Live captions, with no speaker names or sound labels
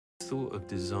thought of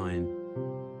design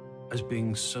as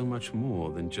being so much more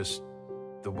than just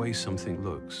the way something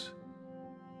looks.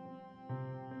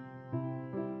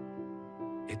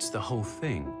 It's the whole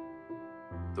thing,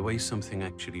 the way something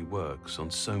actually works on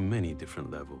so many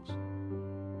different levels.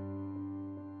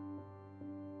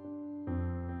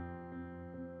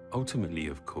 Ultimately,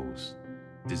 of course,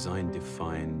 design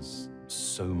defines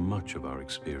so much of our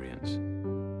experience.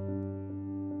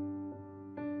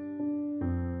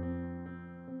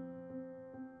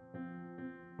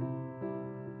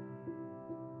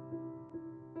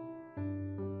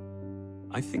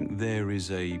 I think there is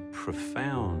a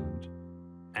profound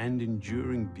and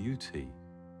enduring beauty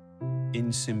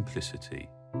in simplicity,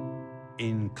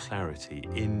 in clarity,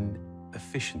 in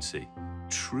efficiency.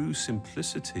 True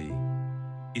simplicity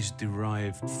is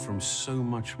derived from so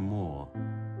much more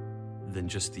than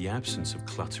just the absence of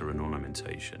clutter and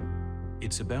ornamentation.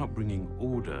 It's about bringing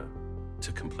order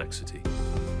to complexity.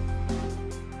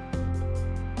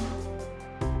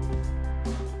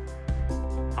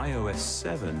 iOS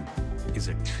 7 is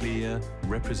a clear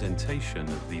representation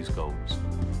of these goals.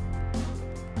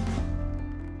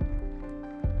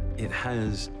 It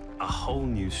has a whole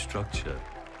new structure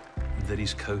that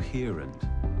is coherent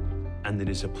and that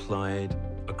is applied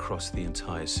across the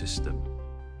entire system.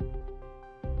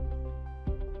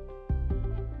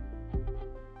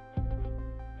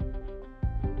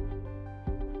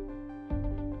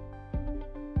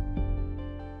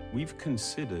 We've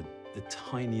considered the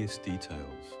tiniest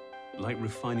details, like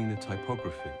refining the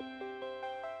typography,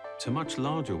 to much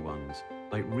larger ones,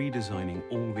 like redesigning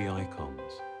all the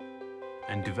icons.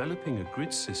 And developing a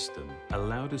grid system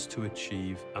allowed us to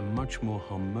achieve a much more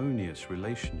harmonious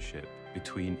relationship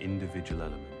between individual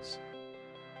elements.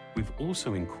 We've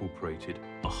also incorporated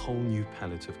a whole new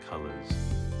palette of colors.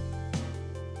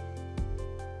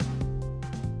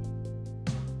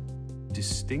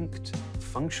 Distinct,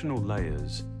 functional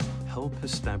layers help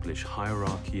establish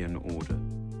hierarchy and order.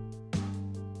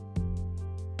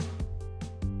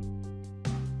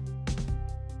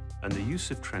 And the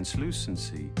use of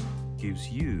translucency gives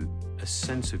you a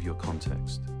sense of your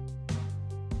context.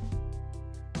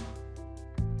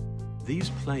 These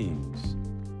planes,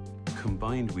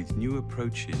 combined with new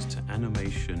approaches to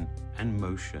animation and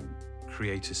motion,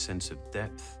 create a sense of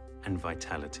depth and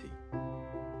vitality.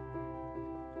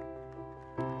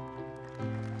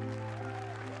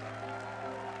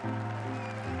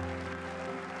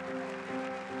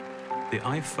 The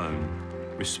iPhone,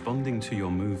 responding to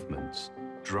your movements,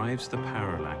 drives the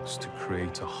parallax to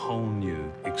create a whole new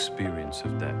experience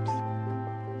of depth.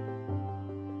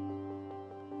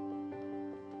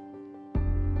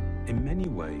 In many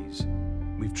ways,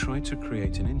 we've tried to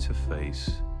create an interface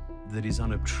that is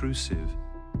unobtrusive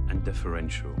and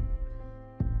deferential.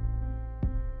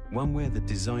 One where the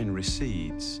design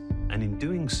recedes, and in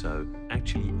doing so,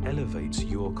 actually elevates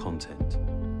your content.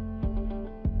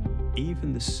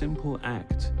 Even the simple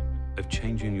act of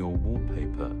changing your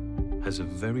wallpaper has a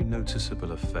very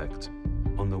noticeable effect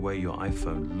on the way your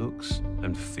iPhone looks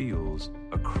and feels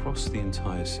across the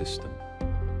entire system.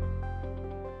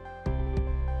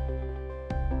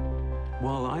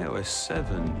 While iOS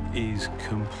 7 is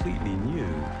completely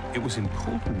new, it was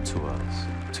important to us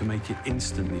to make it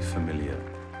instantly familiar.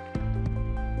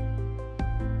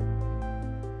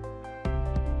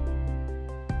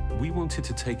 We wanted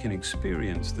to take an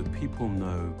experience that people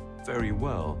know very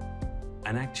well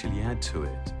and actually add to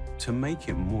it, to make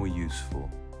it more useful,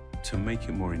 to make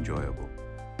it more enjoyable.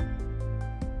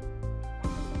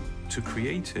 To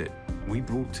create it, we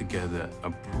brought together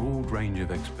a broad range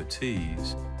of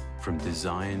expertise, from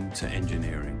design to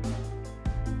engineering.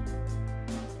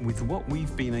 With what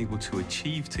we've been able to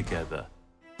achieve together,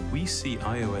 we see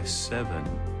iOS 7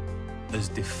 as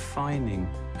defining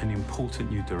an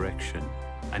important new direction,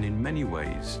 and in many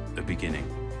ways, a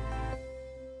beginning.